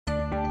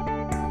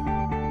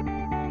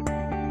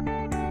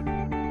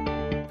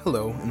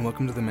Hello, and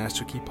welcome to the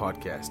Master Key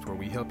Podcast, where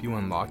we help you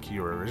unlock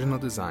your original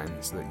design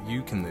so that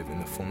you can live in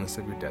the fullness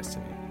of your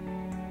destiny.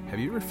 Have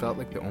you ever felt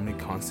like the only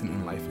constant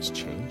in life is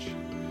change?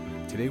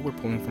 Today we're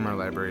pulling from our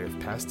library of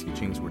past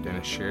teachings where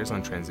Dennis shares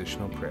on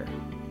transitional prayer.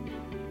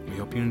 We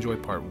hope you enjoy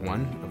part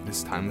 1 of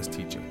this timeless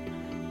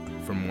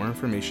teaching. For more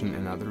information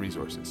and other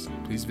resources,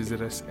 please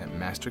visit us at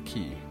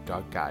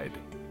masterkey.guide.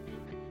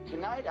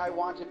 Tonight I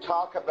want to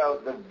talk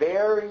about the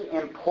very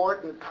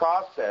important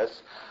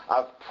process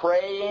of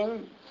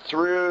praying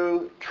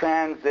through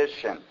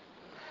transition.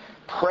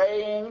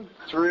 Praying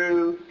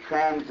through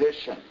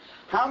transition.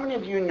 How many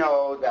of you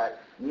know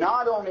that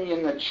not only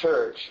in the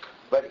church,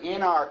 but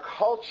in our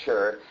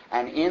culture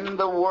and in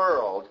the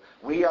world,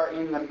 we are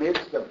in the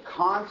midst of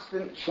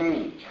constant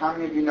change? How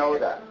many of you know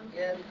that?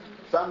 Yes.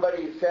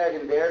 Somebody said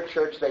in their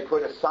church they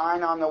put a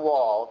sign on the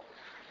wall,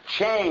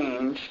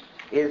 change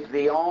is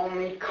the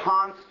only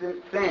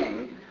constant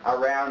thing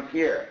around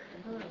here.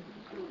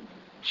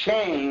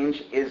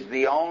 Change is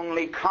the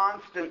only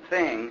constant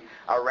thing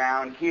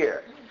around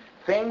here.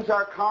 Things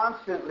are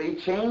constantly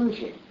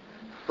changing.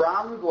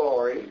 From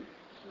glory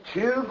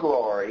to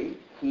glory,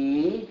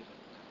 He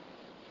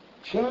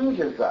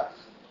changes us.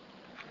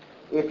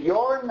 If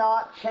you're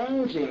not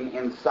changing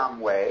in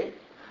some way,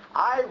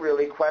 I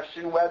really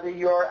question whether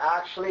you're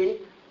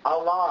actually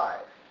alive.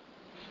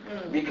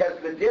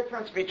 Because the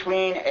difference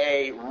between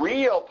a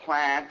real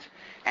plant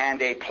and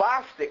a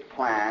plastic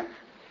plant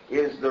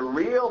is the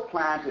real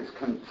plant is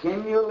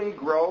continually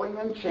growing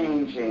and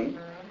changing,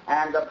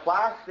 and the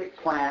plastic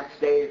plant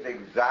stays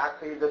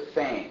exactly the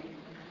same,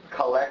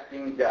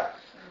 collecting dust.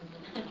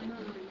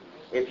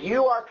 If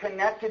you are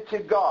connected to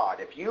God,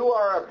 if you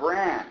are a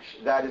branch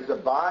that is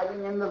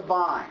abiding in the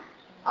vine,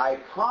 I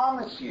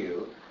promise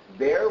you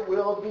there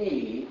will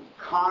be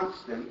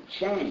constant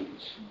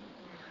change.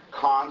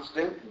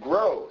 Constant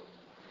growth,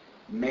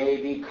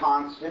 maybe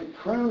constant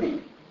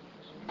pruning,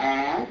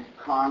 and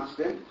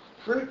constant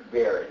fruit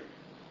bearing.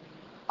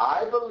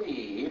 I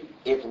believe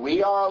if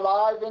we are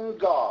alive in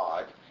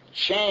God,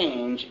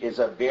 change is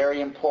a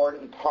very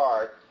important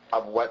part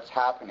of what's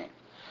happening.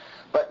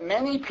 But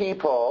many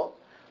people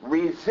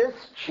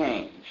resist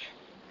change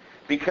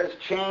because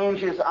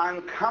change is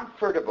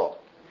uncomfortable.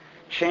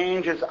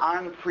 Change is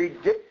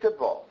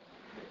unpredictable.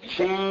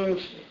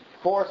 Change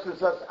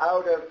forces us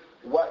out of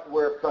what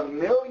we're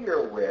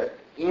familiar with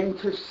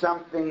into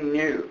something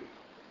new.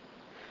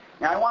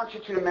 Now I want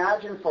you to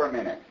imagine for a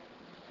minute.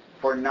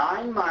 For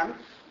 9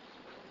 months,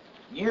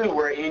 you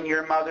were in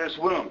your mother's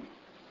womb.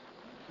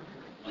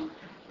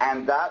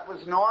 And that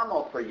was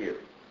normal for you.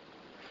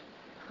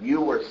 You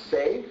were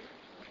safe.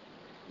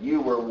 You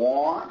were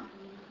warm.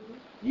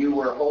 You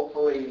were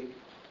hopefully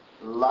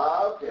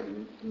loved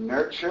and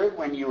nurtured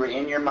when you were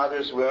in your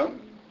mother's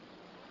womb.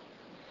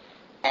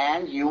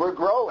 And you were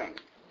growing.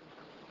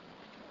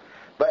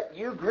 But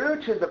you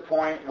grew to the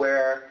point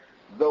where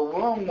the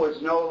womb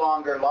was no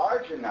longer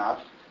large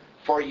enough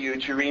for you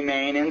to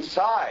remain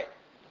inside.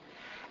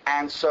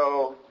 And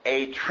so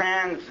a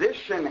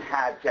transition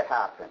had to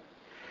happen.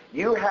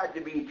 You had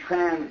to be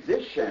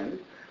transitioned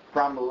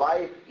from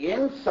life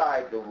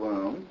inside the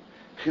womb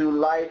to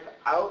life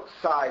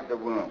outside the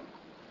womb.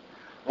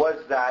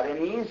 Was that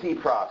an easy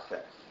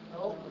process?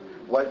 No.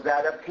 Was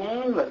that a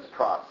painless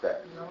process?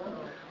 No.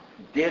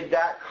 Did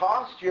that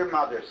cost your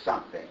mother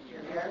something?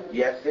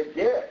 Yes, it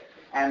did.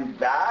 And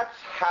that's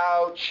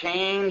how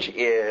change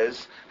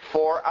is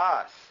for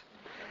us.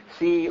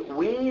 See,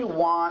 we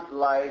want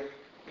life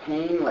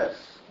painless.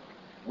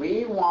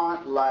 We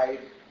want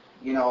life,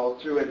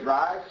 through a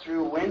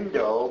drive-through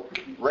window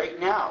right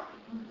now.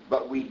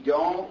 But we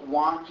don't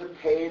want to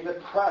pay the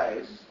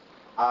price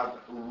of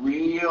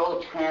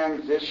real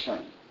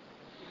transition.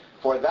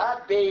 For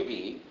that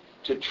baby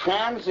to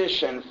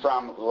transition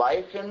from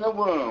life in the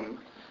womb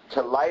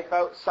to life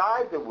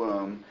outside the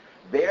womb,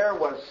 there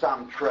was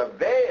some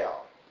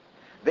travail.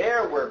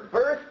 There were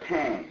birth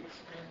pangs.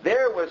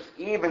 There was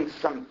even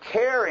some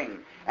tearing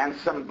and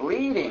some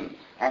bleeding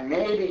and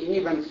maybe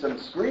even some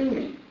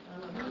screaming.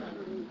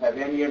 Have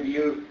any of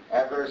you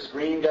ever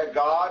screamed at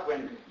God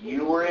when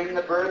you were in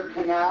the birth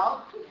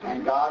canal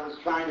and God was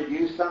trying to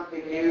do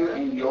something new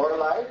in your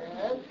life?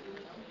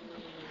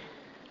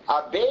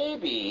 A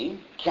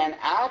baby can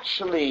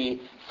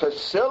actually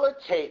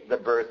facilitate the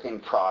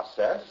birthing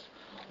process,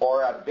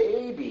 or a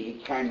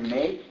baby can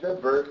make the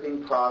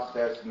birthing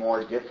process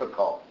more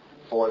difficult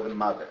for the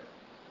mother.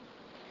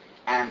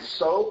 And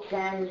so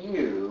can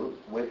you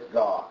with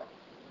God.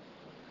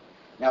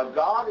 Now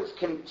God is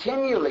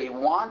continually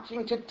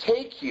wanting to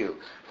take you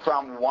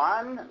from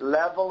one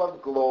level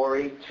of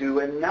glory to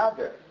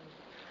another.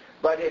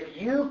 But if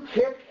you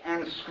kick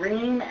and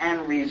scream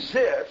and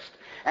resist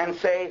and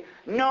say,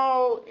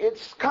 no,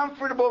 it's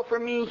comfortable for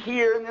me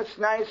here in this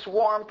nice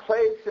warm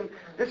place, and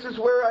this is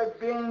where I've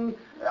been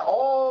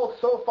all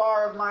so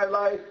far of my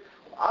life,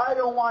 I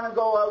don't want to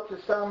go out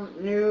to some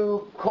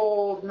new,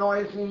 cold,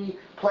 noisy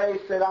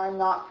place that I'm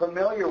not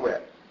familiar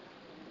with.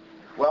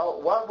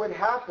 Well, what would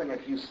happen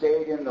if you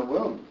stayed in the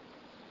womb?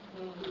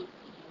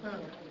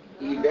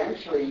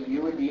 Eventually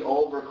you would be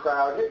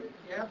overcrowded.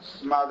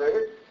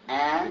 smothered,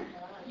 and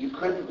you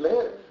couldn't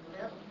live.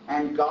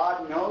 And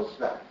God knows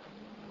that.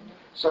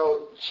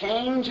 So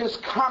change is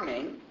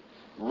coming,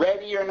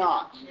 ready or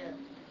not.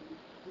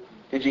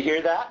 Did you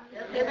hear that?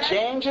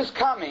 Change is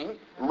coming,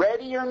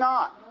 ready or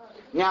not.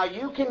 Now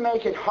you can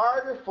make it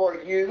harder for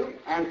you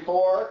and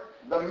for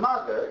the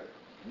mother,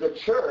 the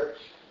church,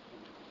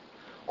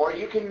 or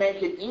you can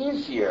make it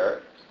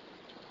easier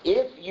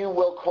if you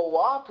will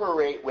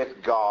cooperate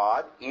with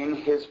God in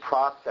His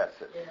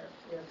processes.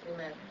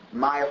 Amen.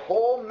 My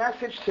whole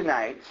message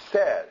tonight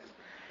says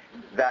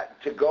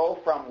that to go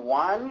from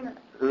one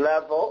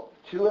level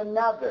to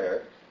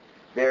another,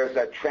 there's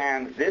a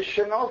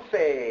transitional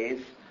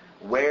phase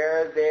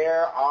where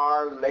there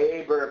are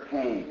labor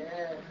pains,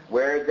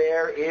 where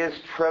there is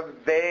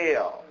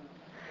travail.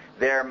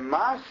 There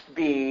must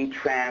be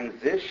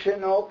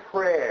transitional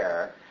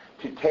prayer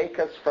to take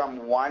us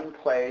from one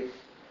place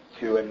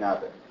to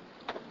another.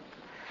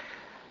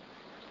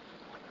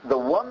 The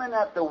woman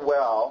at the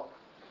well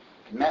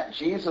met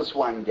Jesus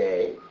one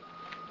day,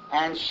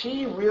 and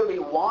she really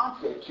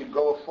wanted to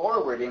go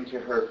forward into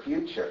her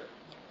future.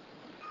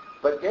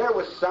 But there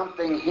was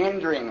something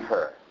hindering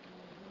her.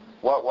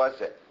 What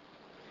was it?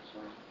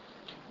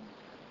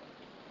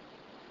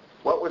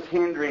 What was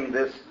hindering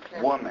this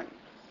woman?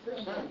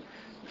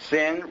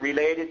 Sin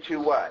related to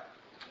what?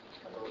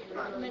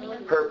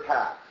 Her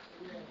past.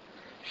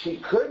 She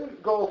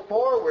couldn't go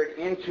forward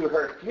into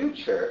her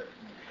future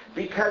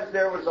because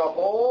there was a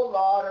whole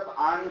lot of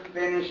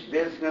unfinished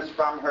business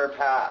from her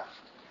past.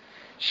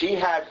 She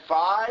had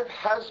 5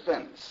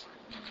 husbands,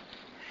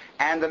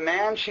 and the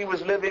man she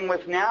was living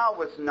with now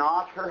was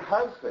not her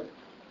husband.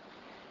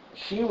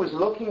 She was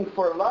looking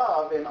for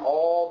love in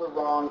all the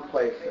wrong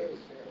places.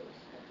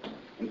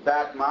 In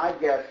fact, my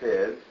guess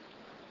is,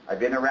 I've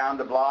been around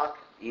the block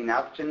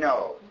enough to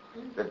know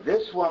that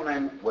this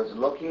woman was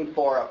looking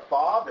for a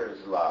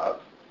father's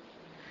love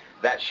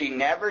that she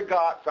never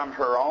got from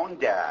her own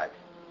dad,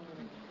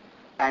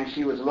 and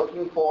she was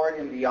looking for it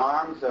in the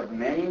arms of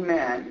many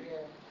men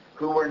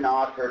who were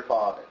not her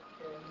father.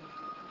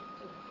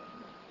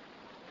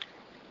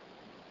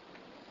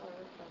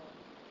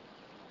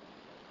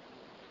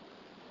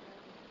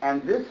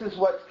 And this is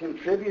what's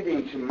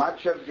contributing to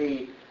much of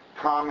the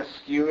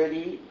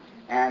promiscuity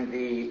and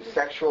the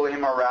sexual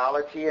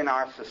immorality in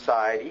our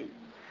society,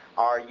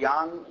 are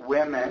young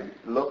women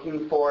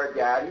looking for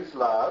daddy's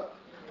love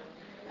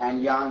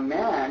and young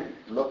men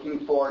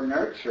looking for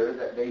nurture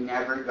that they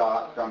never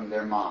got from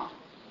their mom.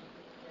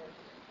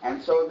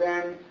 And so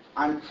then,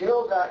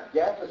 until that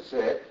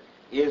deficit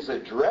is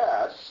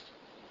addressed,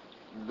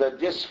 the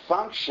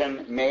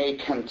dysfunction may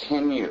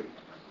continue.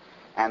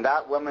 And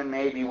that woman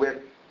may be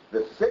with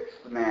the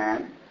 6th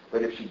man,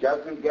 but if she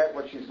doesn't get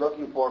what she's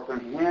looking for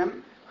from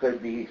him,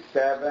 could be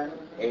 7,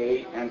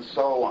 8, and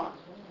so on.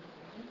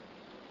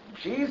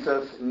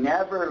 Jesus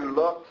never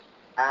looked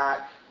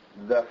at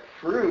the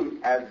fruit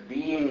as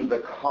being the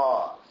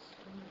cause.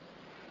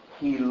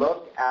 He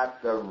looked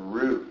at the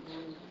root.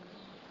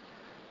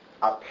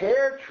 A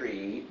pear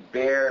tree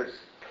bears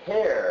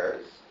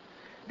pears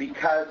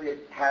because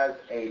it has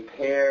a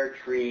pear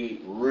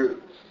tree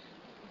root.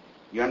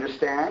 You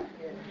understand?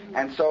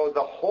 And so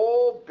the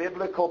whole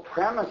biblical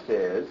premise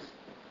is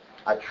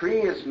a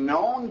tree is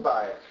known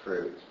by its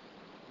fruit,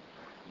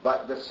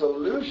 but the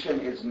solution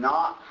is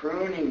not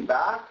pruning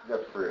back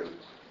the fruit.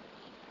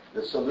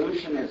 The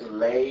solution is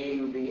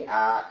laying the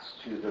axe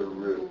to the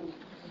root.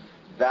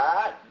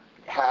 That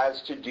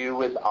has to do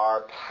with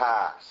our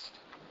past.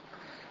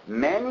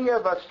 Many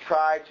of us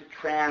try to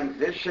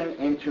transition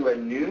into a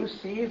new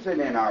season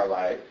in our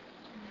life,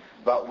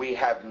 but we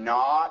have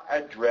not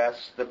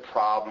addressed the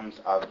problems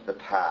of the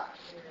past.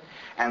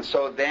 And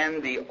so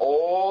then the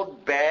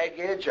old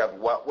baggage of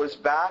what was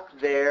back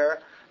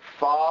there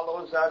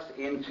follows us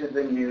into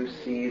the new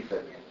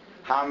season.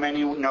 How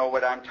many know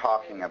what I'm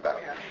talking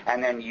about?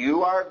 And then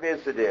you are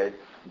visited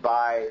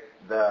by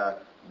the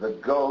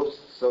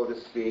ghosts, so to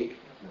speak,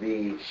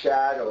 the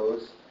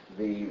shadows,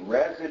 the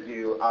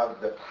residue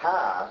of the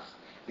past,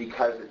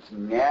 because it's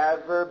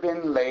never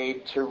been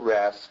laid to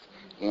rest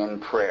in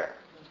prayer.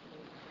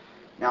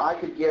 Now, I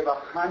could give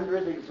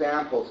 100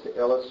 examples to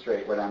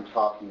illustrate what I'm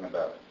talking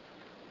about.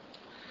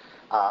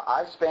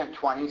 I spent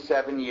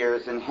 27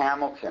 years in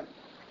Hamilton.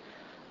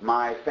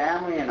 My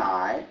family and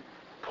I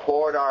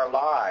poured our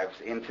lives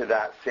into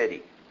that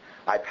city.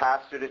 I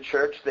pastored a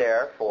church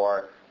there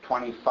for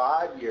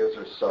 25 years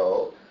or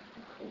so,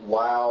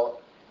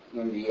 while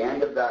in the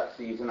end of that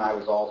season I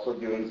was also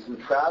doing some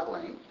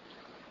traveling.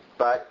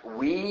 But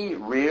we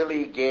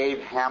really gave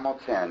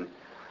Hamilton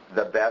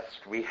the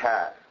best we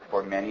had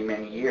for many,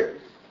 many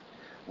years.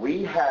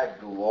 We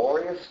had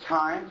glorious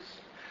times.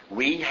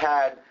 We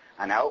had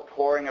an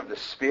outpouring of the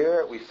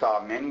Spirit. We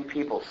saw many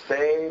people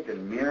saved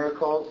and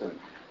miracles, and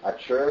a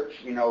church,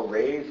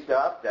 raised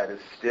up that is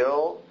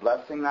still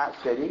blessing that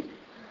city.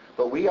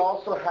 But we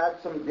also had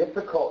some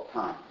difficult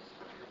times.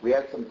 We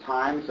had some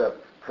times of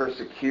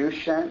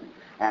persecution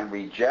and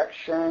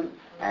rejection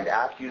and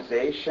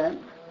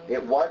accusation.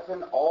 It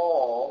wasn't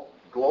all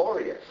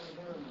glorious.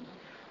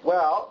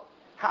 Well,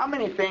 how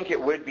many think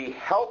it would be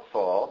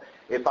helpful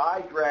if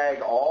I drag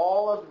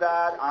all of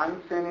that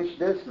unfinished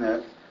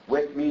business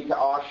with me to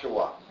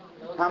Oshawa?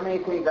 How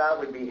many think that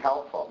would be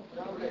helpful?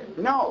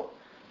 No.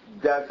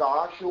 Does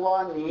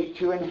Oshawa need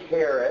to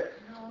inherit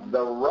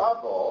the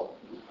rubble,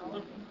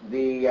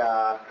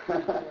 the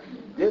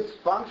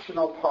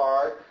dysfunctional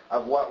part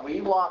of what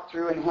we walk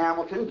through in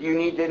Hamilton? Do you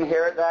need to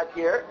inherit that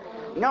here?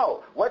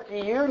 No. What do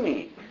you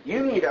need?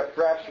 You need a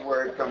fresh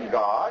word from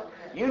God.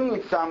 You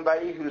need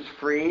somebody who's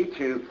free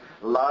to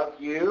love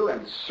you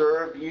and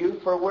serve you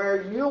for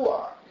where you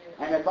are.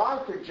 And if I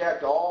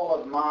project all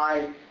of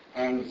my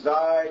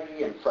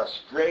anxiety and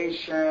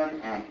frustration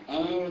and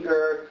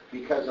anger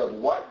because of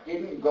what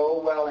didn't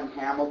go well in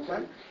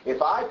Hamilton, if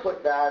I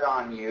put that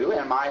on you,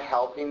 am I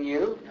helping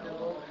you?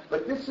 No.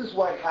 But this is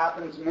what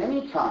happens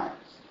many times.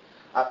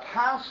 A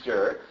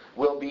pastor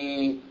will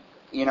be,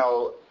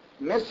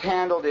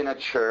 mishandled in a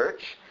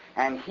church,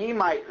 and he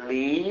might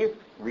leave,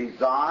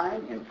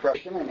 resign in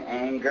frustration and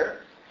anger,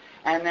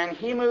 and then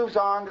he moves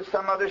on to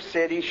some other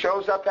city,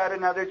 shows up at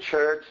another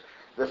church,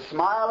 the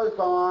smile is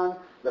on,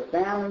 the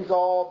family's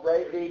all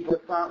brightly to the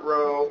front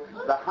row,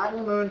 the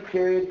honeymoon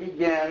period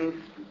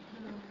begins.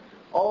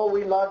 Oh,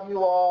 we love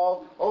you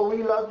all. Oh,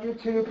 we love you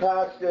too,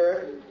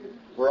 Pastor.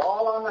 We're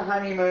all on the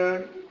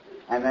honeymoon.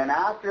 And then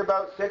after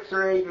about 6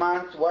 or 8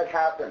 months, what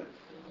happens?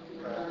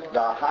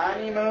 The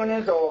honeymoon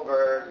is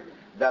over,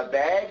 the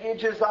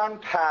baggage is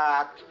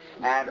unpacked,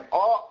 and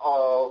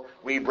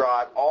we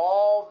brought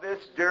all this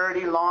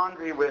dirty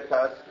laundry with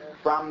us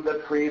from the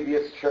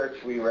previous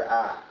church we were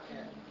at.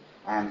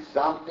 And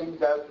something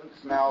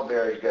doesn't smell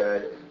very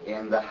good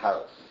in the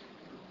house.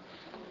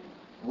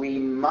 We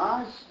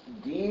must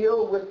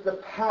deal with the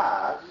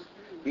past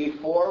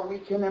before we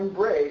can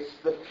embrace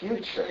the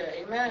future.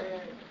 Amen.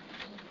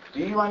 Do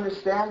you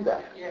understand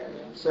that? Yes.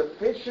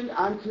 Sufficient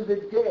unto the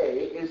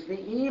day is the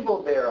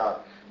evil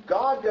thereof.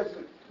 God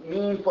doesn't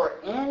mean for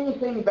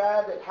anything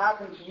bad that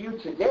happened to you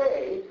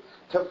today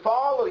to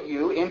follow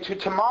you into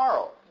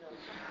tomorrow.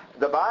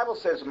 The Bible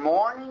says,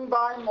 morning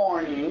by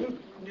morning,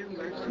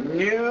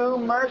 new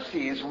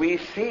mercies we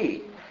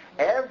see.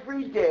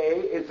 Every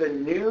day is a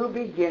new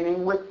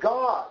beginning with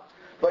God.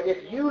 But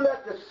if you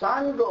let the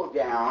sun go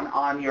down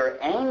on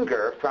your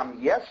anger from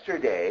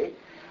yesterday,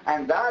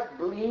 and that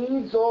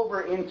bleeds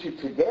over into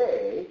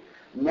today,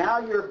 now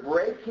you're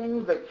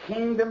breaking the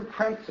kingdom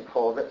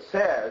principle that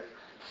says,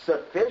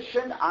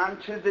 sufficient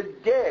unto the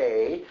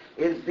day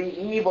is the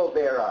evil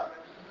thereof.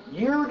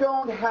 You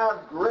don't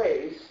have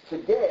grace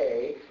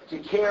today to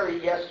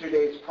carry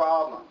yesterday's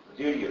problem,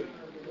 do you?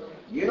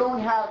 You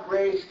don't have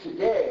grace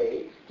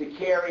today to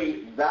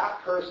carry that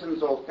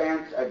person's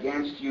offense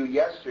against you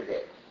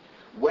yesterday.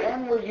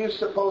 When were you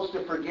supposed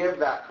to forgive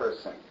that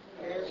person?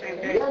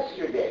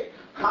 Yesterday.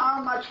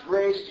 How much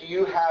grace do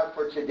you have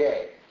for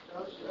today?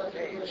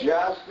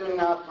 Just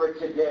enough for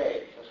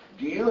today.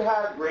 Do you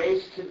have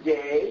grace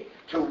today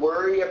to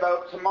worry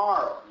about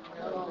tomorrow?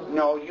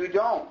 No, you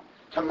don't.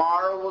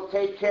 Tomorrow will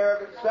take care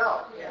of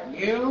itself.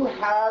 You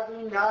have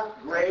enough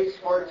grace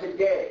for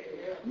today.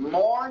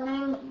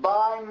 Morning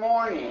by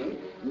morning,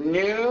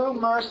 new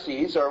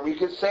mercies, or we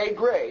could say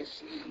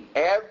grace,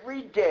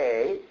 every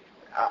day,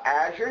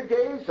 as your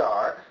days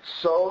are,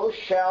 so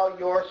shall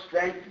your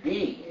strength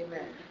be.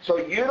 Amen. So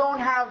you don't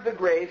have the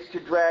grace to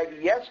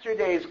drag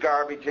yesterday's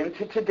garbage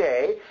into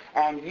today,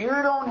 and you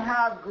don't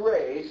have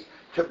grace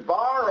to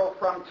borrow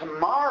from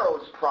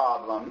tomorrow's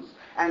problems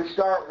and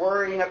start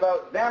worrying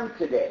about them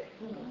today.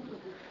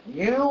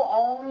 You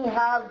only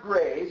have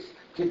grace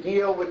to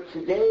deal with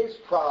today's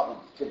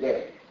problems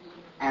today,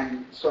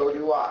 and so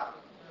do I.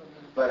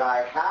 But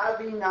I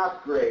have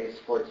enough grace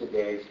for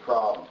today's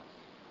problems.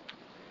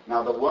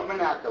 Now, the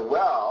woman at the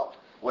well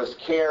was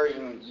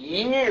carrying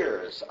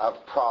years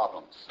of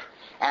problems,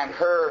 and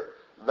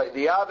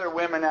the other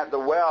women at the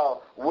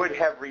well would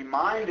have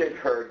reminded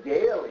her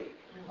daily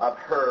of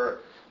her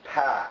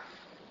past.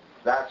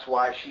 That's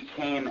why she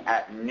came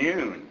at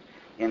noon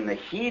in the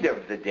heat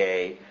of the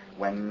day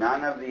when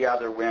none of the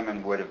other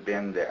women would have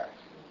been there.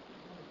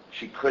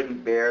 She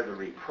couldn't bear the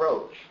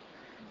reproach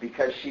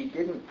because she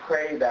didn't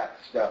pray that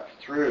stuff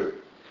through.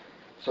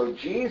 So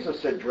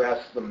Jesus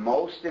addressed the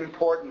most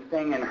important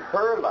thing in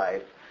her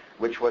life,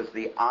 which was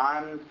the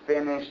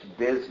unfinished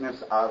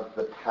business of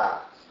the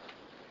past.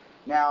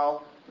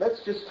 Now,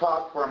 let's just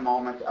talk for a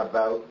moment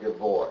about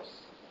divorce.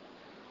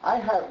 I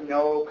have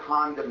no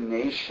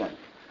condemnation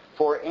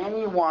for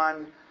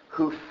anyone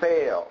who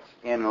fails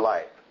in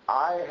life.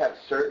 I have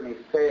certainly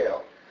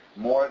failed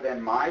more than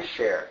my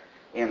share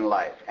in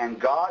life, and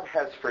God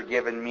has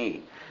forgiven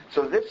me.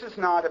 So this is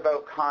not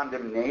about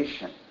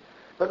condemnation.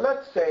 But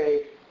let's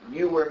say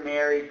you were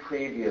married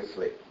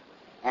previously,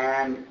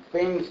 and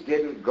things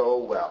didn't go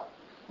well.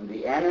 And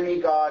the enemy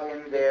got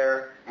in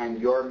there,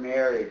 and your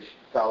marriage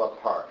fell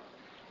apart.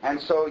 And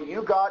so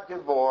you got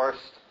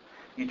divorced.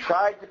 You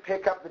tried to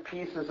pick up the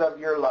pieces of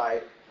your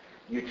life.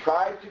 You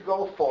tried to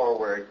go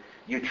forward.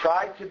 You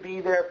tried to be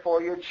there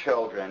for your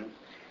children.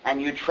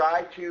 And you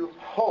tried to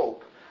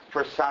hope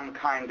for some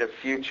kind of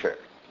future.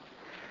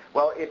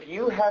 Well, if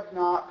you have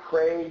not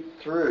prayed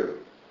through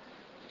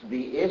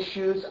the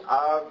issues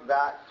of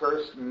that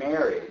first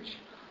marriage,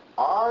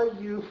 are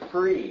you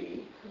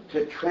free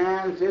to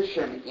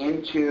transition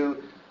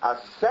into a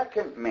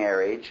second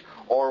marriage,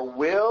 or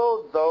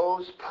will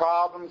those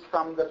problems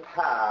from the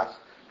past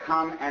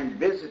come and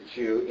visit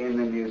you in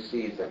the new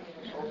season?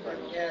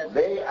 Yes.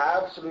 They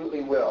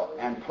absolutely will.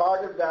 And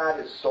part of that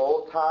is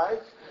soul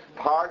ties.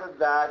 Part of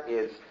that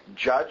is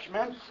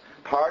judgments.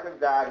 Part of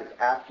that is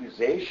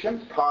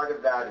accusations. Part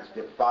of that is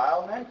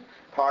defilement.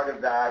 Part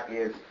of that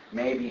is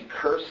maybe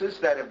curses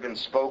that have been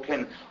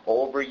spoken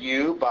over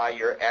you by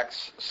your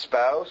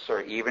ex-spouse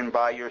or even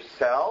by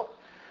yourself.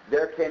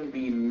 There can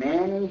be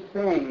many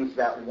things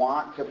that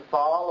want to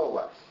follow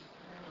us.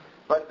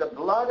 But the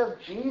blood of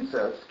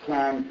Jesus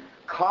can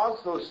cause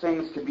those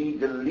things to be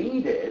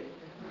deleted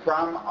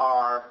from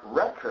our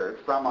record,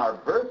 from our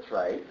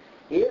birthright,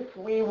 if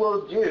we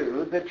will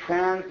do the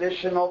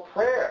transitional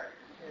prayer.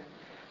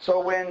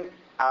 So when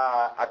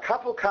a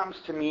couple comes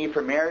to me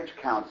for marriage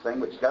counseling,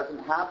 which doesn't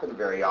happen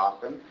very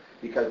often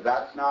because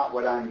that's not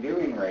what I'm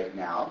doing right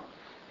now,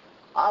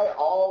 I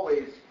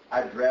always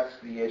address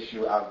the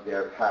issue of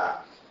their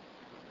past,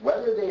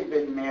 whether they've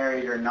been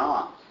married or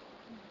not,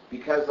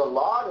 because a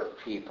lot of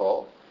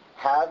people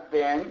have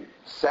been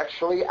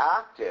sexually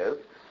active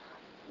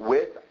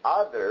with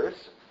others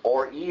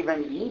or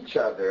even each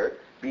other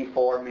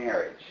before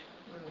marriage.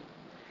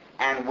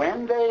 And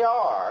when they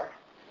are,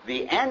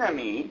 the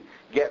enemy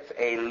gets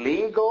a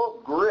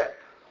legal grip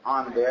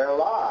on their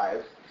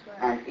lives,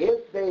 and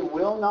if they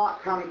will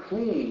not come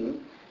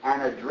clean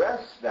and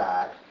address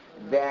that,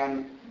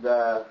 then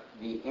the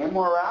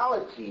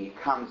immorality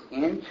comes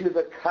into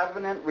the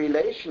covenant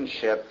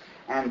relationship,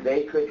 and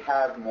they could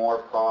have more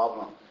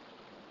problems.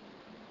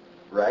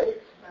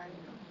 Right?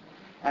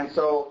 And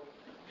so,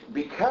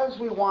 because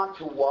we want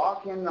to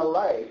walk in the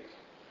light,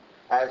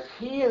 as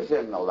He is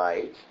in the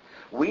light,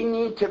 we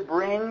need to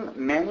bring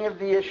many of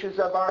the issues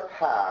of our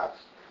past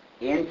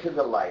into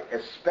the light,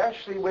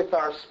 especially with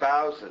our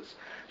spouses,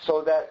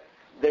 so that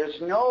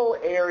there's no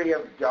area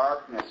of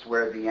darkness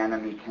where the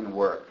enemy can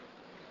work.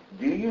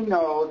 Do you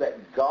know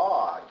that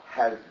God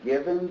has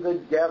given the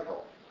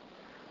devil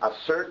a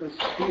certain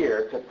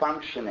sphere to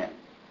function in?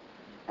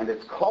 And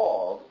it's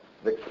called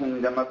the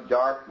kingdom of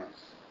darkness.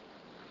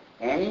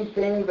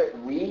 Anything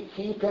that we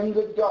keep in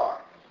the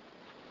dark,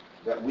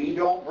 that we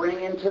don't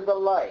bring into the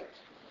light,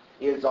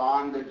 is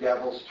on the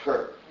devil's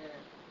turf.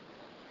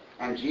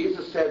 And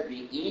Jesus said,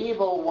 the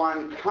evil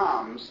one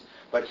comes,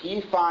 but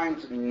he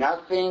finds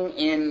nothing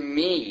in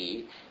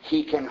me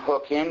he can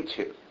hook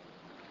into.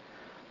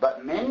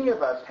 But many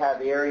of us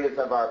have areas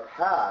of our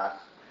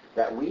past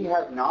that we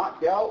have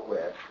not dealt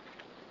with.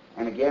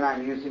 And again,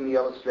 I'm using the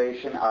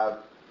illustration of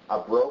a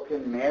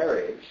broken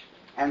marriage.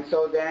 And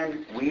so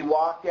then we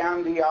walk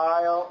down the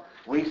aisle,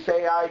 we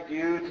say I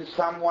do to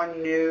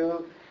someone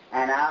new,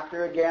 and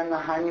after again the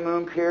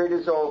honeymoon period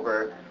is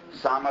over,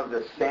 some of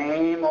the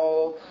same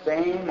old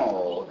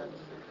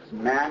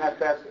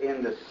manifest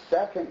in the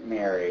second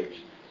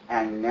marriage,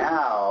 and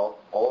now,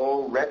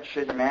 oh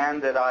wretched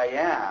man that I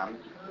am,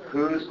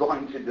 who's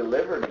going to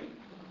deliver me?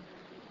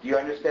 Do you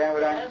understand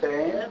what I'm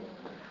saying?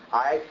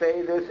 I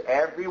say this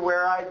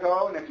everywhere I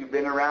go, and if you've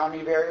been around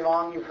me very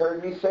long, you've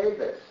heard me say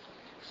this.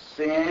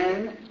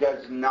 Sin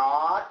does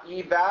not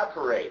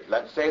evaporate.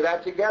 Let's say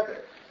that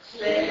together.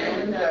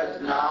 Sin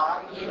does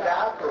not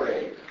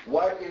evaporate.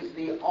 What is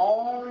the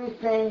only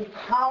thing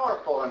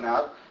powerful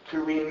enough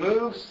to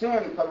remove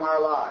sin from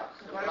our lives?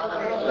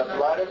 The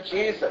blood of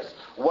Jesus.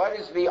 What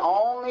is the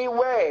only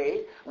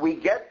way we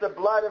get the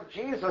blood of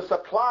Jesus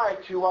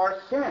applied to our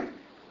sin?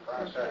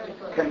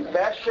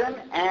 Confession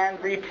and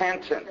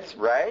repentance,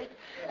 right?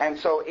 And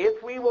so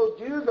if we will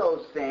do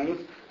those things,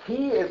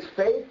 He is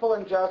faithful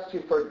and just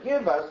to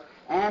forgive us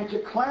and to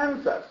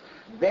cleanse us.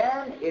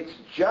 Then it's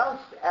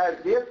just as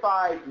if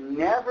I've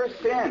never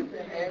sinned.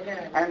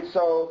 And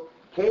so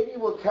Katie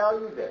will tell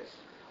you this.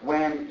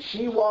 When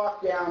she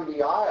walked down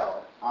the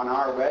aisle on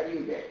our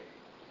wedding day,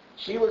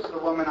 she was the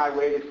woman I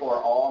waited for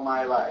all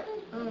my life.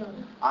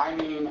 I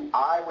mean,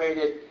 I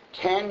waited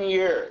 10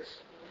 years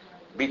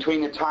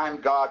between the time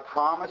God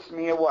promised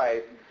me a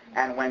wife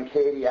and when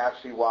Katie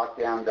actually walked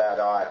down that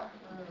aisle.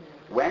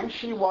 When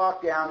she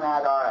walked down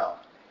that aisle,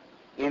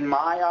 in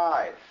my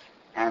eyes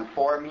and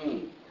for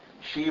me,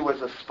 she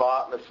was a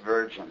spotless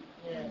virgin.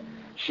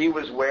 She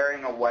was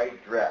wearing a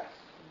white dress.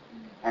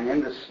 And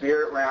in the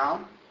spirit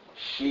realm,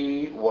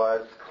 she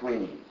was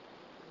clean.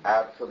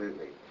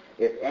 Absolutely.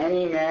 If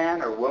any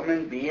man or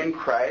woman be in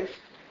Christ,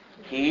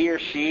 he or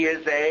she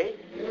is a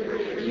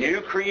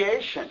new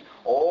creation.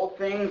 Old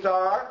things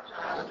are,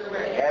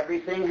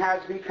 everything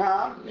has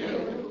become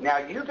new. Now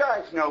you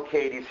guys know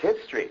Katie's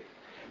history.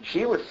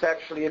 She was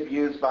sexually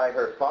abused by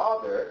her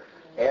father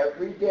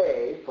every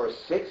day for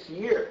 6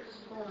 years,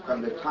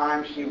 from the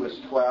time she was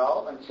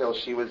 12 until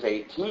she was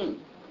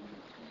 18.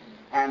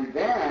 And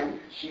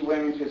then she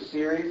went into a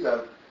series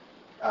of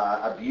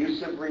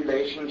abusive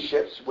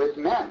relationships with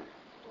men.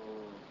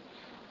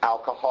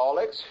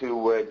 Alcoholics who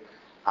would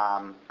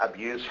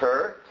abuse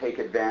her, take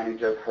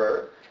advantage of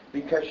her,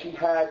 because she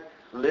had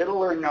little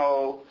or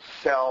no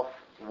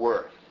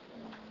self-worth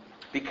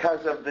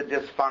because of the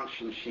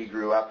dysfunction she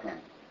grew up in.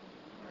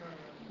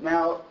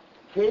 Now,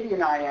 Katie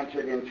and I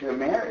entered into a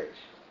marriage.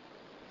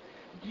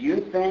 Do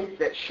you think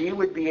that she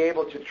would be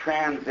able to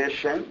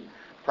transition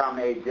from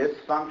a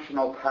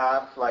dysfunctional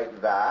past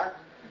like that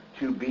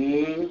to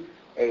being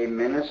a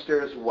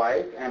minister's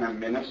wife and a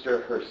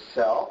minister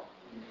herself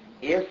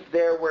if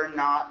there were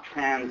not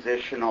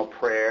transitional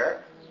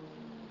prayer?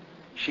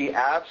 She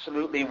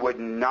absolutely would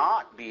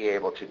not be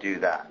able to do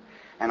that.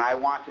 And I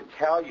want to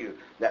tell you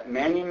that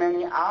many,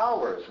 many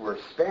hours were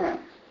spent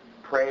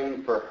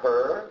praying for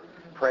her,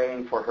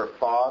 praying for her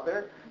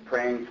father,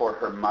 praying for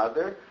her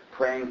mother,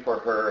 praying for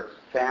her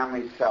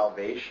family's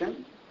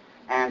salvation.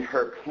 And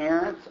her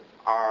parents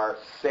are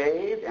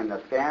saved, and the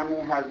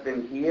family has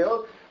been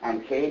healed,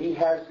 and Katie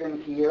has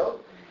been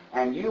healed.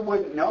 And you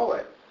wouldn't know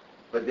it,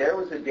 but there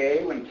was a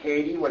day when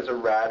Katie was a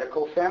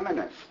radical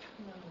feminist.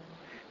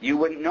 You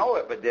wouldn't know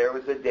it, but there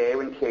was a day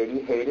when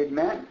Katie hated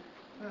men.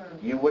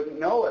 You wouldn't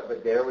know it,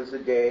 but there was a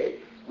day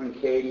when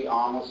Katie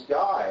almost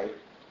died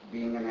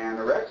being an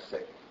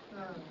anorexic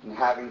and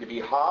having to be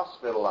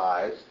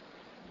hospitalized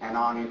and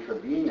on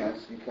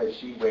intravenous because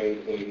she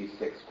weighed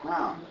 86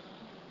 pounds.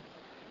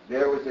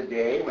 There was a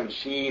day when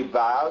she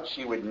vowed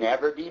she would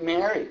never be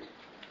married.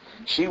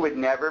 She would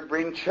never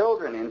bring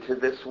children into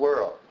this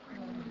world.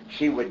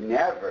 She would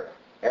never,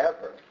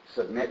 ever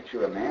submit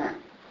to a man.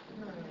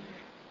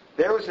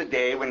 There was a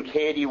day when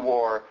Katie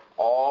wore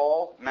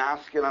all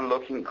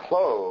masculine-looking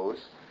clothes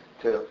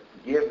to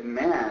give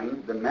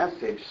men the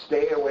message,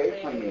 stay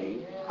away from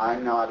me,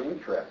 I'm not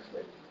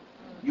interested.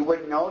 You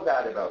wouldn't know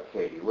that about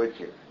Katie, would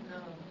you?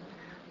 No.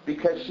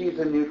 Because she's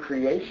a new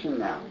creation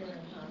now.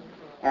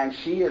 And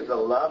she is a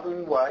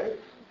loving wife,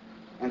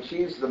 and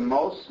she's the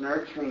most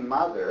nurturing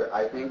mother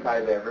I think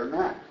I've ever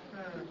met.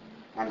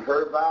 And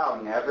her vow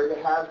never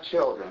to have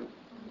children.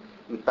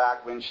 In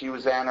fact, when she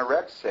was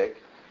anorexic,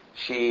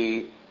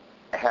 she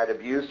had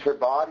abused her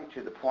body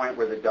to the point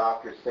where the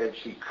doctor said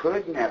she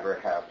could never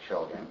have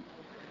children.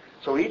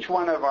 So each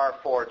one of our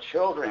 4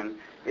 children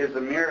is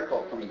a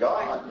miracle from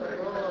God.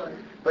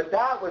 But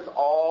that was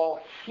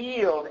all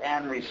healed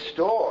and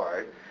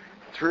restored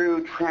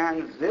through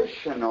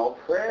transitional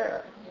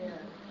prayer.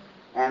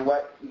 And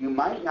what you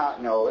might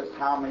not know is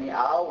how many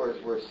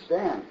hours were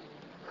spent,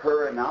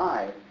 her and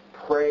I,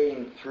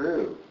 praying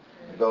through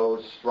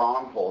those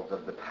strongholds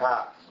of the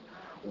past,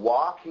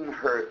 walking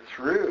her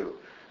through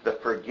the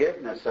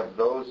forgiveness of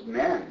those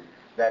men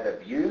that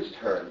abused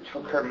her and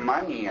took her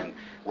money and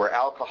were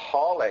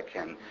alcoholic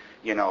and,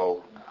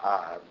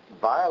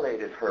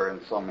 violated her in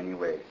so many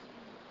ways.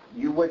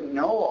 You wouldn't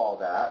know all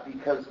that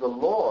because the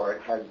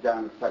Lord has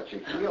done such a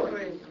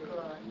healing.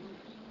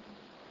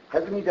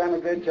 Hasn't He done a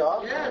good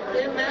job? Yes,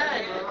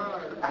 amen.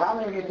 How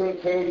many of you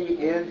think Katie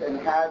is and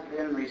has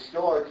been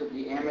restored to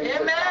the image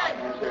that God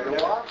meant her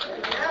to walk in?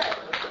 Yes.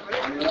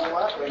 And you know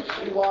what? When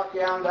she walked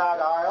down that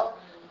aisle,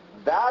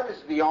 that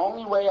is the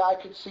only way I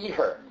could see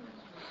her,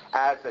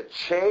 as a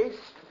chaste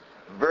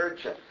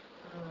virgin.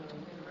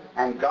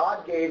 And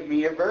God gave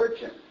me a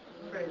virgin.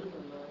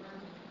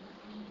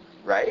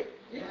 Right?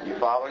 You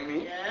following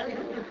me?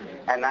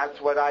 And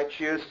that's what I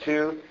choose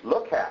to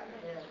look at.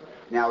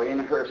 Now, in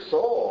her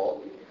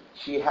soul,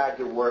 she had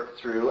to work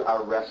through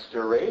a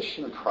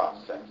restoration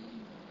process.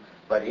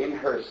 But in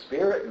her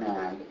spirit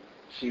man,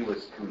 she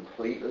was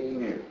completely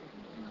new.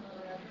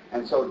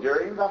 And so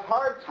during the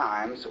hard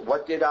times,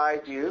 what did I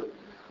do?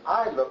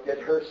 I looked at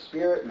her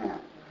spirit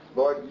man.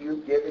 Lord,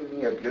 you've given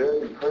me a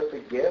good and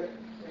perfect gift.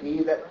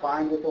 He that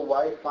findeth a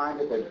wife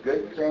findeth a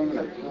good thing and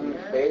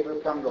obtains favor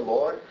from the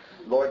Lord.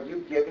 Lord,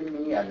 you've given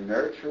me a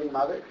nurturing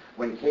mother.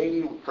 When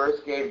Katie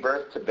first gave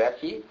birth to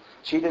Becky,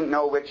 she didn't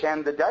know which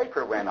end the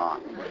diaper went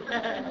on.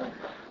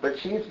 But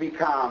she's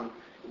become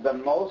the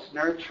most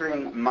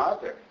nurturing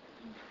mother.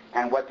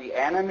 And what the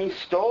enemy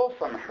stole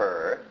from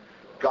her,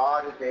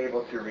 God is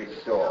able to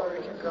restore,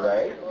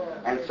 right?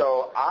 And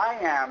so I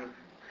am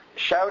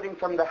shouting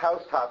from the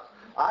housetops,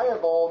 I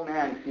of all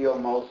men feel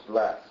most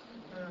blessed.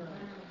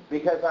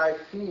 Because I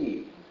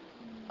see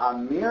a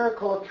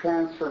miracle of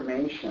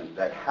transformation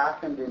that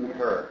happened in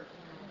her.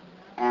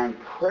 And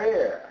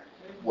prayer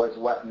was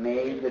what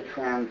made the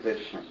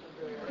transition.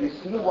 You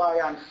see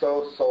why I'm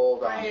so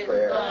sold on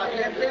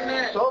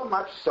prayer? So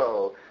much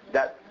so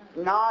that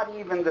not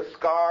even the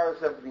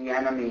scars of the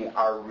enemy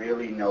are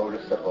really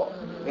noticeable.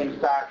 In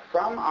fact,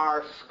 from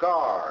our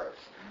scars,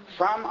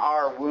 from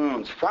our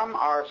wounds, from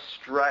our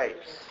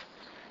stripes,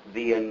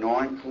 the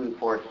anointing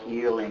for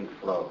healing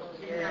flows.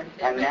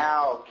 And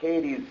now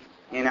Katie's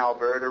in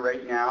Alberta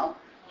right now.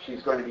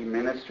 She's going to be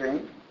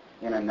ministering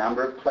in a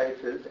number of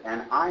places,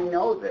 and I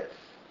know this.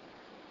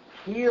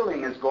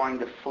 Healing is going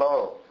to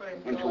flow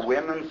into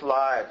women's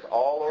lives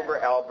all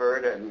over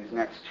Alberta in these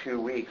next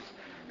 2 weeks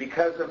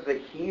because of the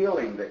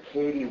healing that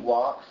Katie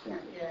walks in.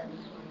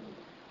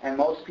 And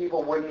most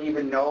people wouldn't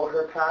even know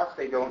her past.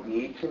 They don't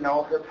need to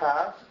know her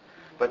past.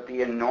 But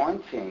the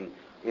anointing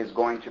is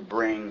going to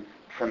bring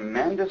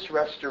tremendous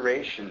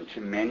restoration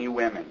to many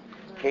women.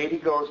 Katie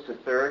goes to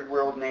third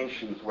world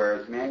nations where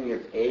as many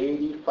as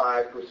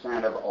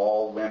 85% of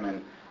all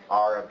women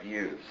are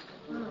abused.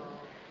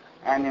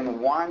 And in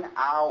 1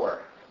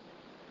 hour,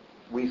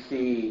 we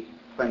see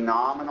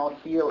phenomenal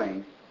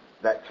healing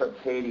that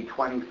took Katie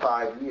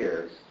 25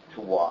 years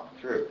to walk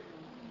through.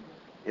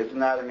 Isn't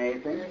that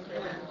amazing?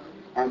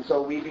 And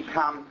so we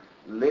become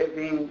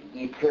living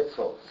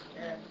epistles.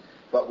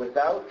 But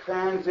without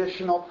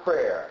transitional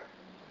prayer,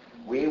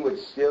 we would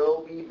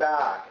still be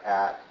back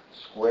at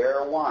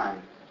square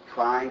one,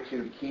 trying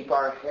to keep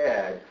our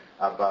head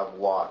above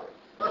water.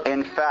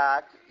 In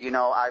fact,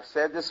 I've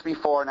said this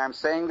before, and I'm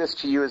saying this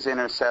to you as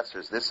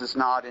intercessors. This is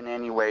not in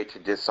any way to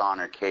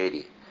dishonor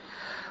Katie.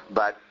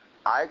 But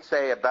I'd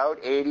say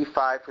about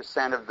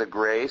 85% of the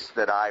grace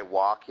that I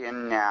walk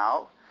in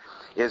now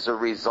is a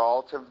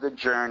result of the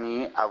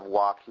journey of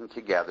walking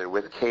together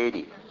with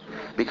Katie.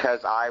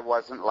 Because I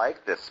wasn't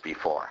like this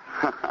before.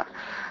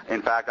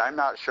 In fact, I'm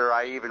not sure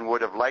I even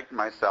would have liked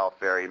myself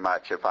very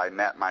much if I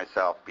met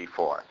myself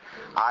before.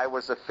 I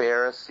was a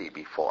Pharisee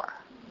before.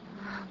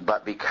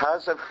 But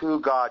because of who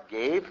God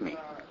gave me,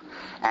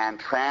 and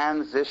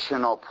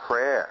transitional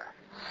prayer,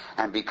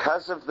 and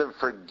because of the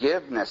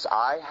forgiveness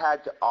I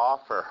had to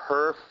offer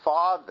her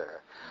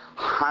father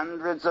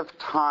hundreds of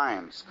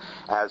times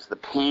as the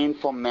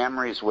painful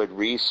memories would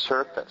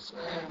resurface,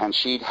 and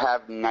she'd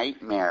have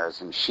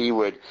nightmares, and she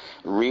would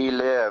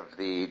relive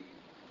the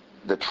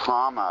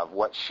trauma of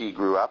what she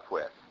grew up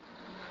with.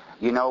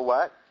 You know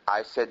what?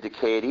 I said to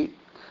Katie,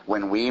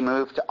 when we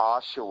moved to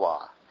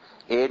Oshawa,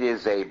 it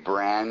is a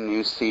brand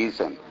new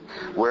season.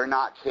 We're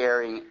not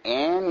carrying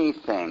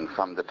anything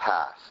from the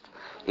past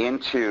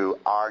into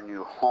our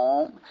new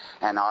home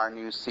and our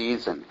new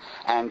season.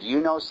 And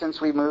since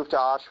we moved to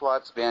Oshawa,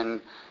 it's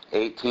been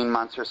 18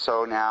 months or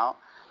so now,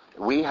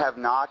 we have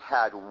not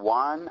had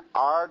one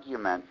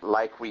argument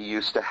like we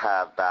used to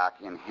have back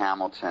in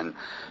Hamilton,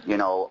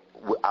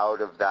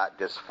 out of that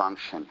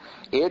dysfunction.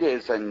 It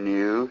is a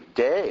new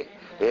day.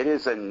 It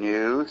is a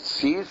new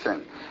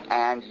season.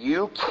 And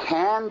you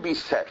can be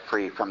set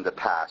free from the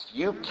past.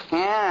 You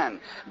can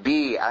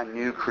be a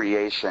new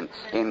creation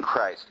in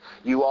Christ.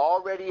 You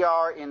already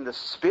are in the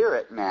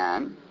spirit,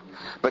 man,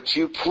 but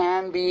you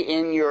can be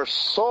in your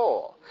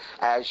soul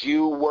as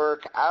you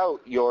work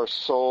out your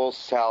soul's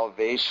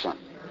salvation.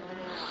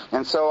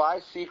 And so I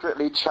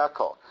secretly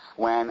chuckle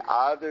when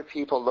other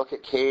people look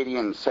at Katie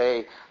and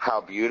say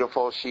how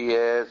beautiful she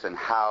is and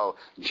how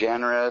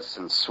generous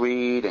and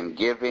sweet and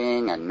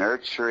giving and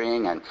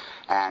nurturing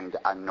and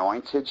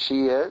anointed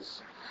she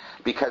is,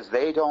 because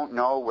they don't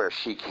know where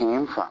she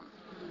came from.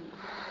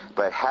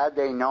 But had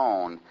they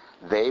known,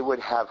 they would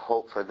have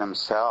hope for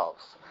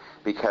themselves.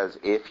 Because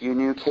if you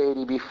knew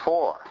Katie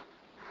before,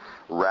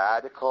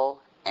 radical,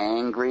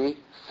 angry,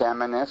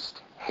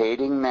 feminist,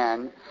 hating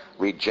men,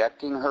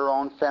 rejecting her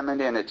own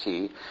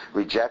femininity,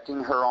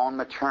 rejecting her own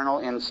maternal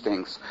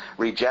instincts,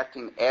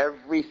 rejecting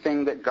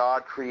everything that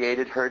God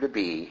created her to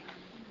be,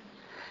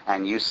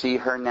 and you see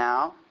her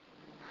now,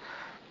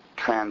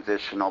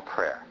 transitional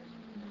prayer.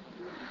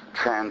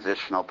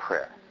 Transitional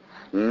prayer.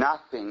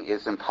 Nothing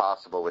is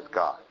impossible with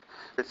God.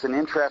 It's an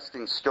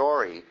interesting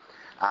story.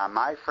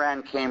 My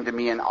friend came to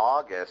me in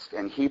August,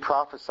 and he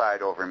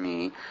prophesied over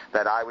me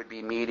that I would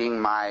be meeting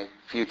my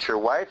future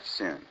wife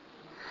soon.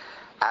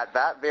 At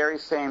that very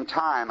same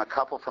time, a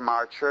couple from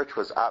our church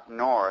was up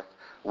north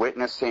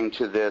witnessing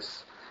to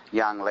this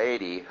young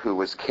lady who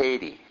was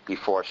Katie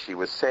before she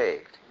was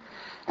saved.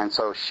 And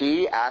so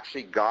she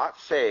actually got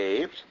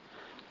saved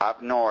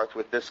up north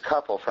with this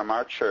couple from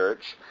our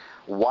church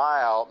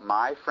while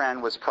my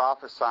friend was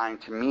prophesying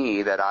to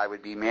me that I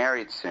would be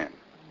married soon.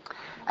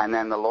 And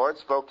then the Lord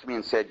spoke to me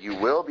and said, you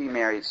will be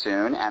married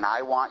soon, and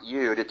I want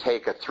you to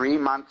take a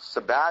 3-month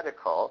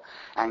sabbatical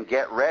and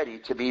get ready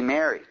to be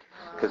married.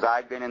 Because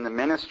I'd been in the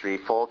ministry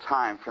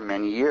full-time for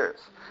many years.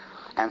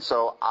 And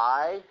so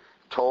I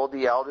told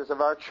the elders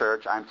of our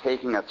church, I'm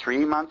taking a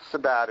 3-month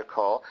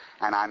sabbatical,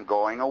 and I'm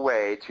going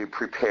away to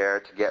prepare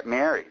to get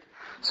married.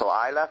 So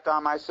I left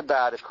on my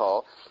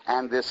sabbatical,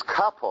 and this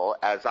couple,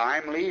 as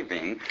I'm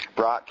leaving,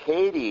 brought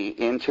Katie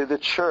into the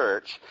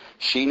church.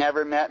 She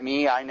never met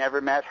me, I never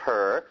met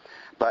her.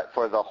 But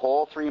for the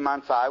whole 3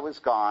 months I was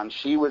gone,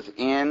 she was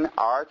in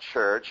our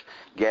church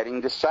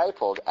getting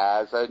discipled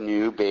as a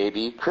new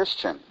baby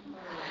Christian.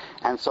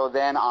 And so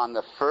then on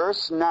the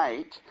first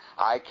night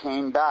I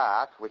came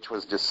back, which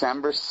was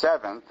December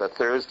 7th, a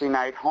Thursday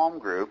night home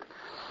group,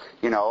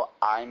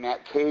 I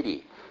met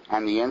Katie.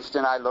 And the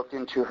instant I looked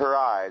into her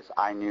eyes,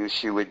 I knew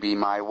she would be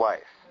my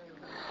wife.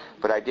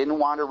 But I didn't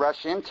want to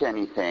rush into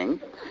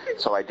anything,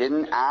 so I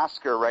didn't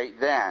ask her right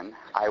then.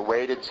 I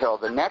waited till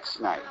the next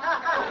night.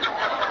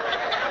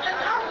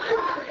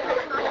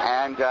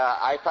 And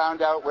I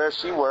found out where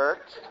she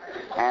worked,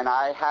 and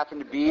I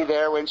happened to be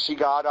there when she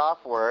got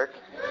off work.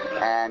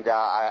 And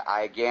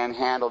I again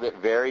handled it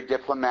very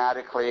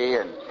diplomatically,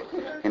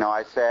 and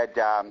I said,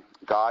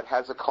 God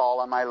has a call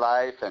on my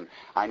life, and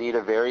I need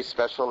a very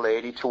special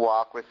lady to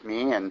walk with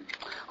me, and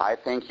I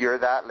think you're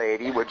that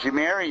lady. Would you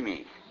marry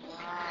me?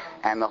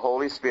 And the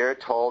Holy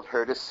Spirit told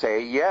her to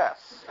say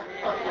yes.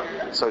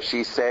 So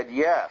she said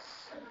yes.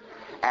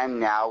 And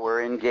now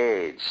we're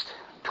engaged.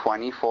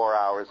 24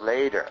 hours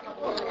later.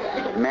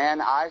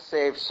 Man, I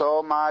saved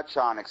so much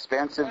on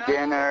expensive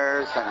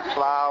dinners and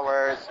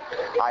flowers.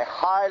 I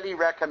highly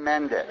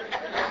recommend it.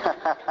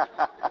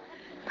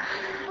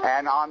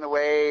 And on the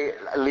way,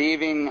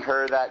 leaving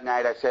her that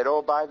night, I said,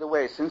 oh, by the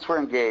way, since we're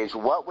engaged,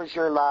 what was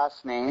your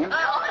last name?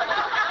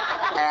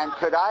 And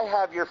could I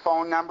have your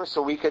phone number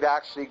so we could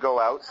actually go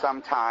out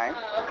sometime?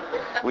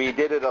 We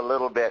did it a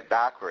little bit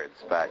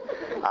backwards, but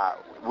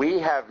we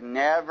have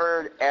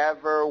never,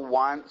 ever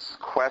once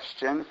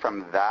questioned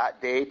from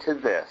that day to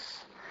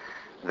this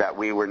that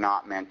we were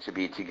not meant to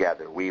be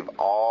together. We've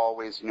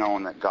always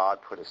known that God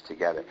put us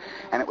together.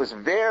 And it was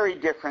very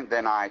different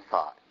than I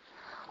thought.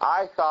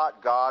 I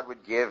thought God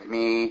would give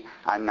me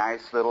a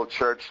nice little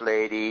church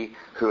lady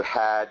who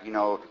had,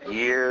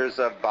 years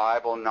of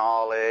Bible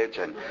knowledge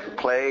and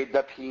played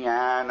the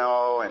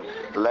piano and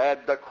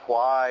led the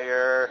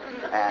choir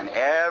and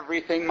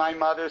everything my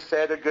mother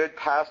said a good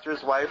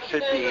pastor's wife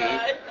should be.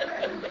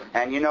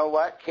 And you know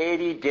what?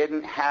 Katie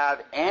didn't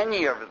have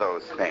any of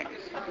those things.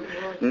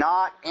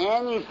 Not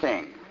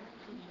anything.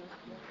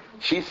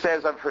 She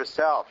says of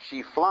herself,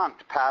 she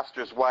flunked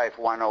Pastor's Wife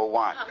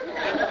 101.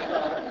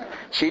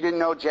 She didn't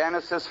know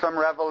Genesis from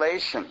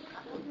Revelation.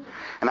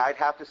 And I'd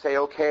have to say,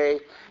 okay,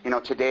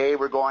 today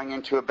we're going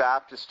into a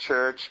Baptist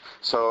church,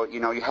 so,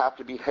 you have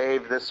to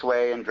behave this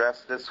way and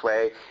dress this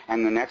way.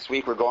 And the next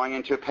week we're going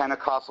into a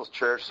Pentecostal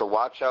church, so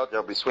watch out,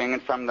 they'll be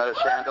swinging from the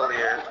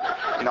chandeliers.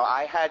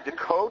 I had to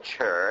coach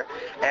her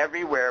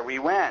everywhere we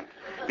went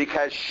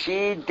because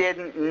she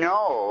didn't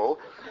know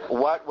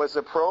what was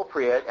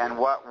appropriate and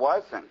what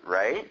wasn't,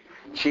 right?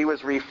 She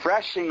was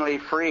refreshingly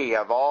free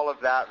of all of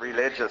that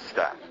religious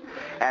stuff.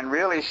 And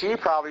really, she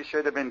probably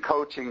should have been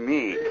coaching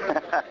me.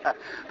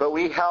 But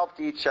we helped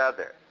each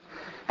other.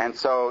 And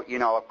so,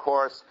 of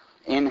course,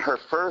 in her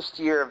first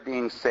year of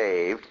being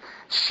saved,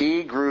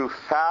 she grew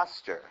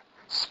faster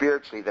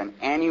spiritually than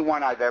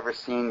anyone I've ever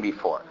seen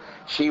before.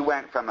 She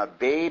went from a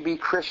baby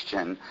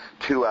Christian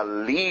to a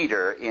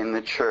leader in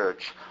the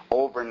church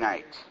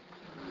overnight.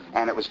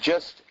 And it was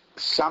just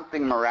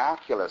something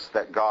miraculous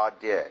that God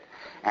did.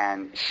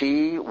 And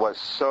she was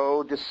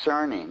so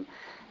discerning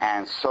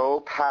and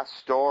so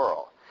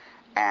pastoral.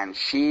 And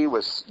she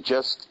was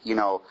just,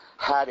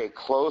 had a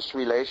close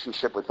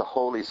relationship with the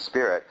Holy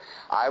Spirit.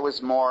 I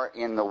was more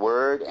in the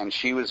Word and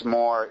she was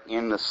more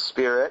in the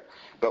Spirit,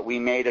 but we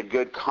made a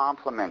good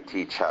complement to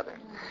each other.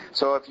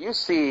 So if you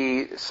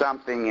see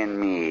something in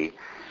me,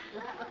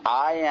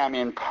 I am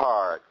in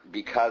part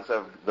because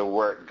of the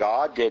work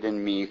God did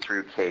in me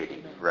through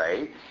Katie,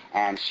 right?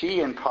 And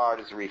she in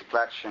part is a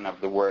reflection of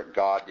the work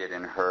God did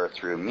in her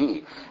through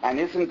me. And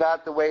isn't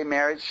that the way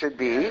marriage should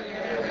be?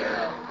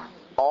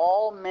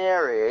 All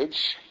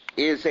marriage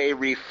is a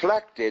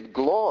reflected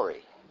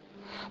glory.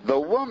 The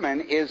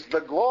woman is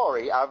the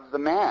glory of the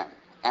man.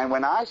 And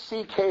when I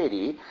see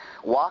Katie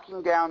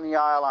walking down the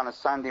aisle on a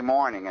Sunday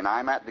morning and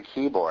I'm at the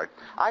keyboard,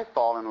 I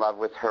fall in love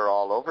with her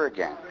all over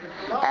again.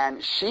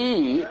 And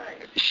she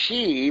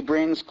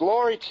brings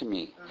glory to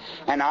me.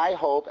 And I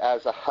hope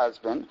as a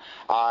husband,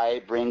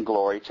 I bring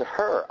glory to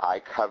her. I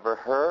cover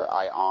her,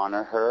 I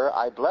honor her,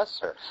 I bless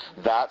her.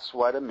 That's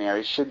what a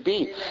marriage should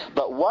be.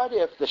 But what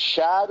if the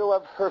shadow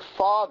of her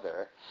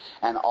father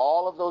and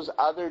all of those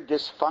other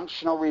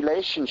dysfunctional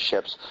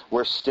relationships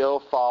were still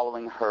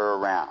following her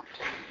around?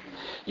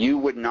 You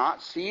would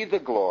not see the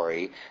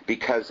glory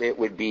because it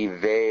would be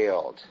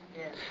veiled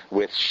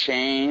with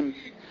shame,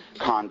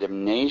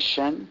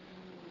 condemnation.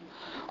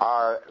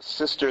 Our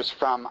sisters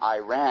from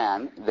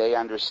Iran, they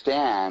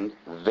understand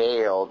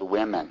veiled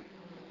women.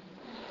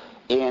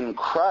 In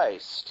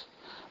Christ,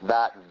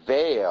 that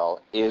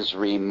veil is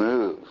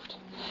removed.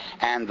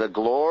 And the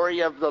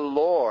glory of the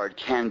Lord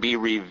can be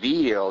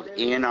revealed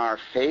in our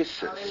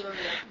faces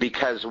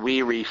because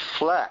we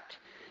reflect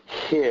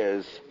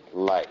His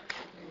light.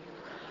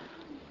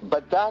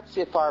 But that's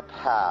if our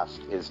past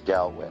is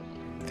dealt with.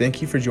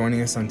 Thank you for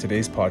joining us on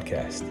today's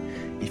podcast.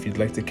 If you'd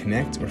like to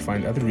connect or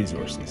find other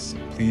resources,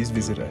 please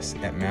visit us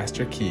at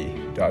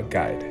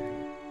masterkey.guide.